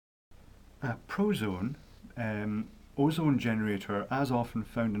A Prozone ozone generator as often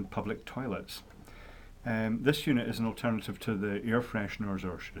found in public toilets. This unit is an alternative to the air fresheners,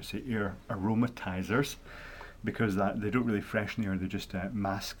 or should I say air aromatizers, because they don't really freshen the air, they just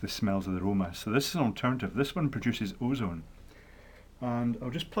mask the smells of the aroma. So this is an alternative. This one produces ozone. And I'll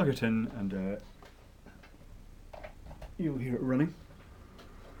just plug it in and you'll hear it running.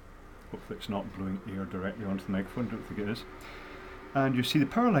 Hopefully it's not blowing air directly onto the microphone, don't think it is. And you see the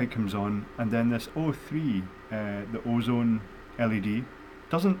power light comes on, and then this O3, the ozone LED,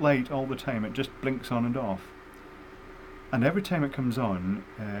 doesn't light all the time, it just blinks on and off. And every time it comes on,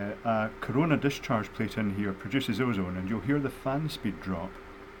 a corona discharge plate in here produces ozone, and you'll hear the fan speed drop.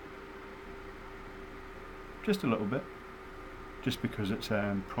 Just a little bit. Just because it's,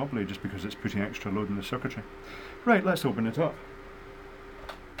 probably just because it's putting extra load in the circuitry. Right, let's open it up.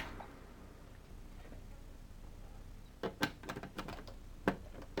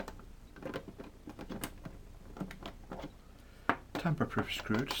 Tamper-proof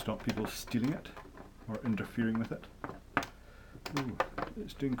screw to stop people stealing it or interfering with it. Ooh,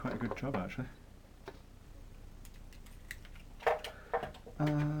 it's doing quite a good job actually.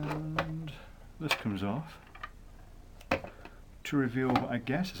 And this comes off to reveal what I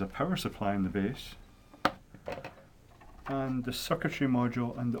guess is a power supply in the base, and the circuitry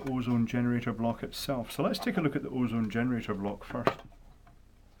module and the ozone generator block itself. So let's take a look at the ozone generator block first.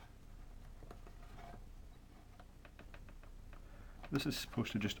 This is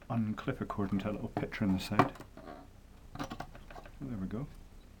supposed to just unclip according to a little picture on the side. There we go.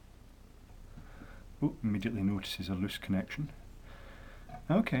 Oh, immediately notices a loose connection.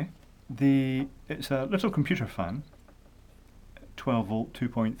 Okay, it's a little computer fan, 12 volt,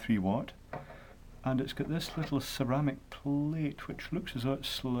 2.3 watt, and it's got this little ceramic plate which looks as though it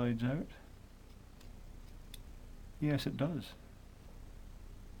slides out. Yes, it does.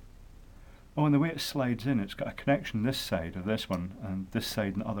 Oh, and the way it slides in, it's got a connection this side of this one and this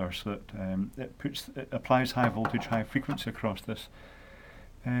side and other, so that it applies high voltage, high frequency across this.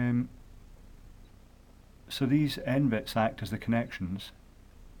 So these end bits act as the connections,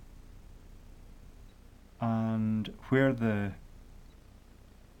 and where they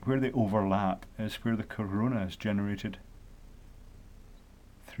overlap is where the corona is generated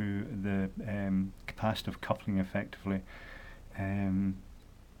through the capacitive coupling, effectively.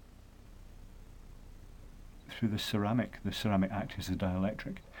 Through the ceramic acts as a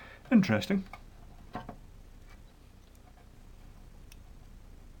dielectric. Interesting.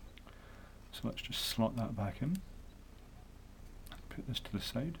 So let's just slot that back in. Put this to the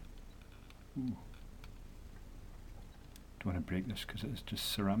side. Ooh. Don't want to break this because it's just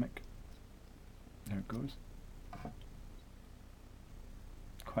ceramic. There it goes.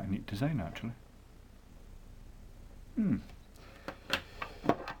 Quite a neat design actually.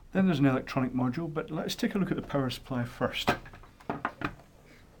 Then there's an electronic module, but let's take a look at the power supply first.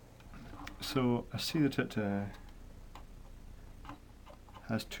 So I see that it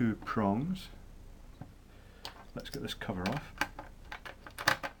has two prongs. Let's get this cover off.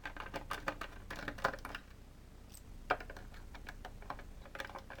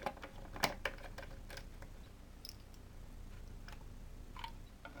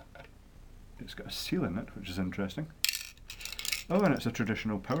 It's got a seal in it, which is interesting. Oh, and it's a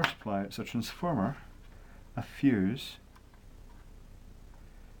traditional power supply. It's a transformer, a fuse,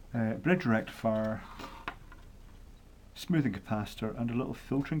 bridge rectifier, smoothing capacitor, and a little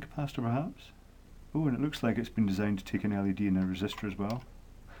filtering capacitor perhaps. Oh, and it looks like it's been designed to take an LED and a resistor as well.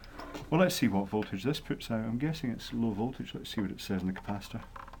 Well, let's see what voltage this puts out. I'm guessing it's low voltage. Let's see what it says in the capacitor.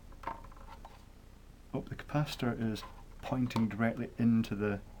 Oh, the capacitor is pointing directly into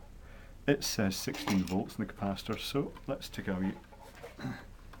the... It says 16 volts in the capacitor, so let's take a wee...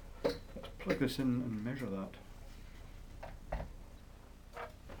 Let's plug this in and measure that.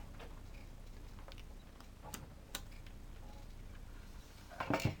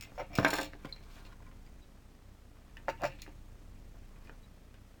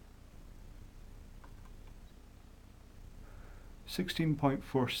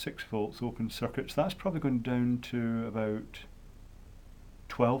 16.46 volts open circuits. That's probably going down to about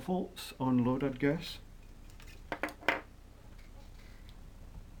 12 volts on load, I'd guess.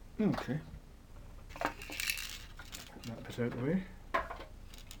 Okay. Put that bit out of the way.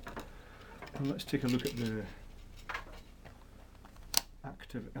 And let's take a look at the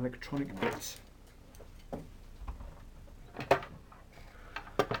active electronic bits.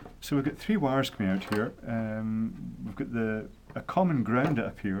 So we've got three wires coming out here. We've got a common ground, it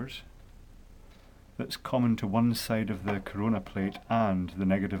appears, that's common to one side of the corona plate and the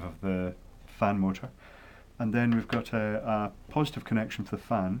negative of the fan motor. And then we've got a positive connection for the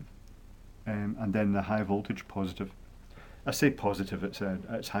fan, and then the high voltage positive. I say positive,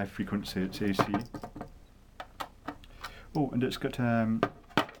 it's high frequency, it's AC. Oh, and it's got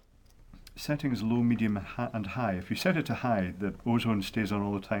settings low, medium and high. If you set it to high, the ozone stays on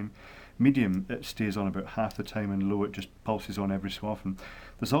all the time. Medium, it stays on about half the time, and low, it just pulses on every so often.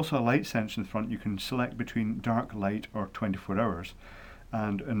 There's also a light sensor in the front. You can select between dark, light or 24 hours.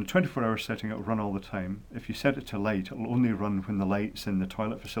 And in the 24-hour setting, it will run all the time. If you set it to light, it will only run when the lights in the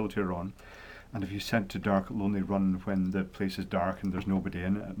toilet facility are on. And if you set it to dark, it will only run when the place is dark and there's nobody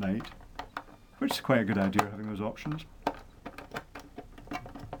in it at night. Which is quite a good idea, having those options.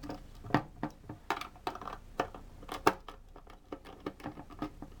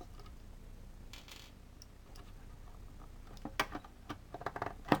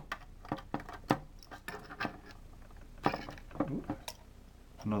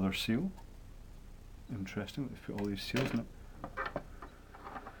 Another seal. Interesting, they've put all these seals in it.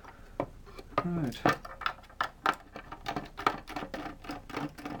 Right.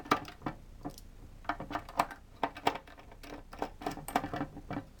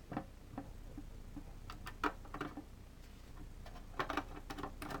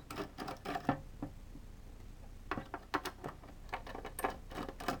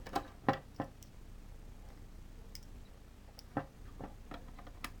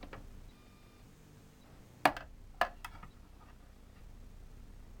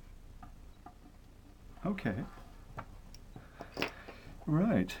 Okay.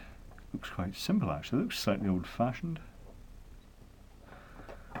 Right. Looks quite simple actually. Looks slightly old-fashioned.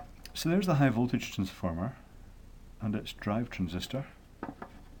 So there's the high voltage transformer and its drive transistor.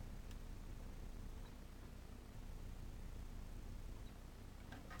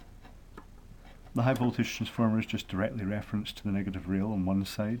 The high voltage transformer is just directly referenced to the negative rail on one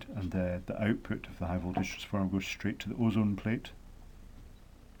side, and the output of the high voltage transformer goes straight to the ozone plate.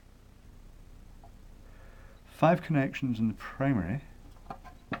 5 connections in the primary,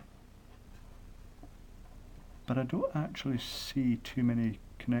 but I don't actually see too many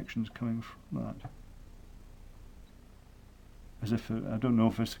connections coming from that. As if I don't know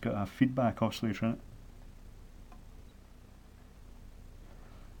if it's got a feedback oscillator in it.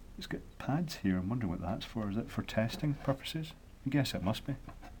 It's got pads here. I'm wondering what that's for. Is it for testing purposes? I guess it must be.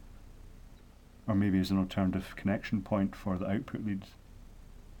 Or maybe as an alternative connection point for the output leads.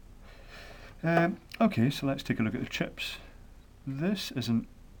 Okay, so let's take a look at the chips. This is an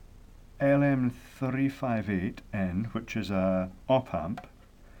LM358N, which is a op amp,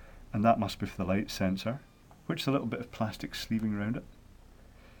 and that must be for the light sensor, which is a little bit of plastic sleeving around it.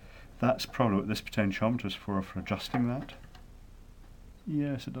 That's probably what this potentiometer is for adjusting that.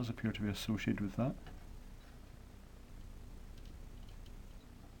 Yes, it does appear to be associated with that.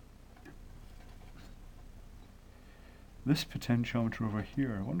 This potentiometer over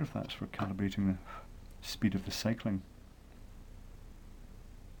here, I wonder if that's for calibrating the speed of the cycling.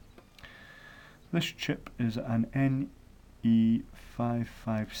 This chip is an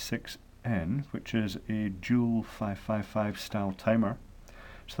NE556N, which is a dual 555 style timer,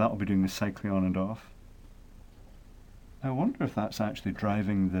 so that will be doing the cycling on and off. I wonder if that's actually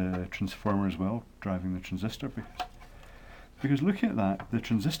driving the transformer as well, driving the transistor, because looking at that, the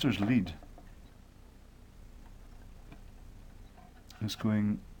transistor's lead is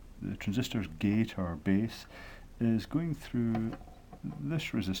going, the transistor's gate or base is going through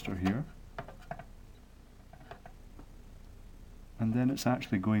this resistor here, and then it's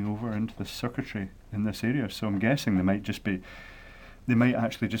actually going over into the circuitry in this area. So I'm guessing they might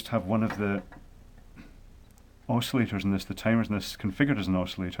actually just have one of the oscillators in this, the timers in this, configured as an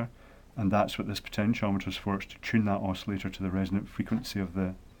oscillator, and that's what this potentiometer is for. It's to tune that oscillator to the resonant frequency of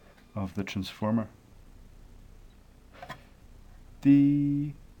the transformer.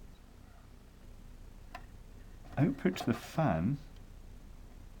 The output to the fan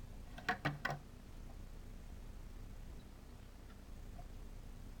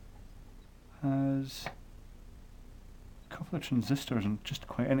has a couple of transistors and just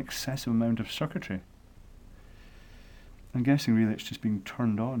quite an excessive amount of circuitry. I'm guessing really it's just being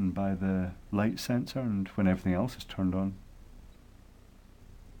turned on by the light sensor and when everything else is turned on.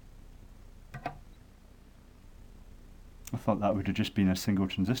 I thought that would have just been a single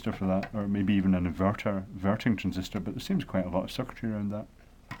transistor for that, or maybe even an inverting transistor, but there seems quite a lot of circuitry around that.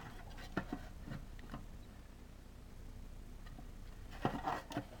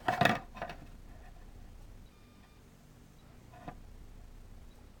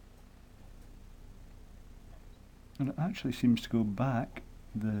 And it actually seems to go back,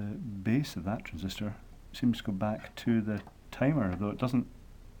 the base of that transistor seems to go back to the timer, though it doesn't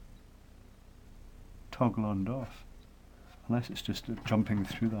toggle on and off. Unless it's just jumping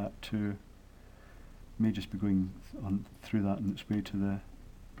through that to may just be going on through that on its way to the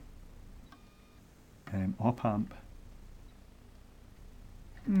op amp.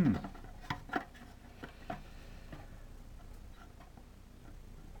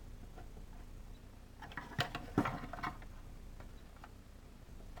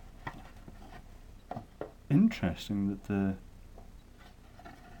 Interesting that the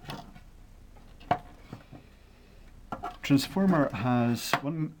transformer has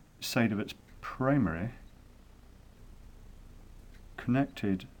one side of its primary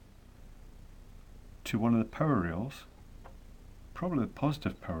connected to one of the power rails, probably the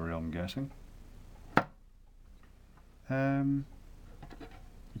positive power rail I'm guessing.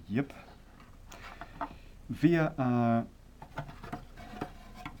 Yep. Via a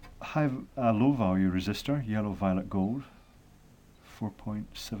low value resistor, yellow, violet, gold, 4.7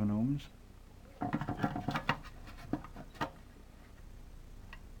 ohms.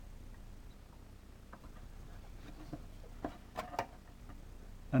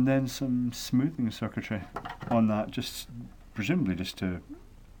 And then some smoothing circuitry on that, just presumably just to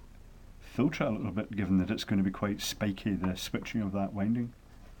filter it a little bit, given that it's going to be quite spiky, the switching of that winding.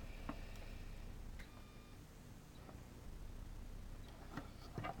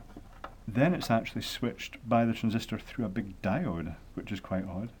 Then it's actually switched by the transistor through a big diode, which is quite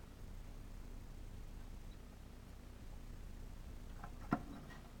odd.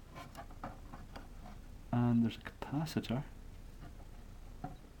 And there's a capacitor.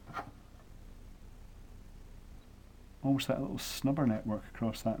 Almost that little snubber network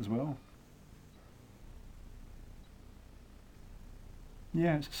across that as well.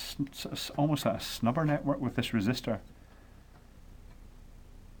 Yeah, it's almost like a snubber network with this resistor.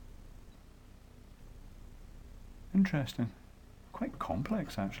 Interesting. Quite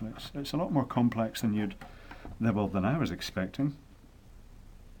complex actually. It's a lot more complex than than I was expecting.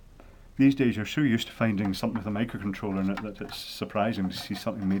 These days you're so used to finding something with a microcontroller in it that it's surprising to see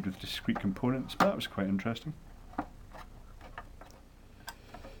something made with discrete components, but that was quite interesting.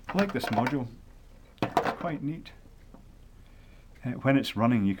 I like this module. It's quite neat. When it's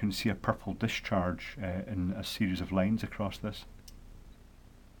running you can see a purple discharge in a series of lines across this.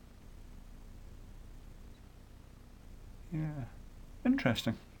 Yeah,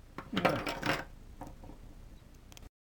 interesting. Yeah.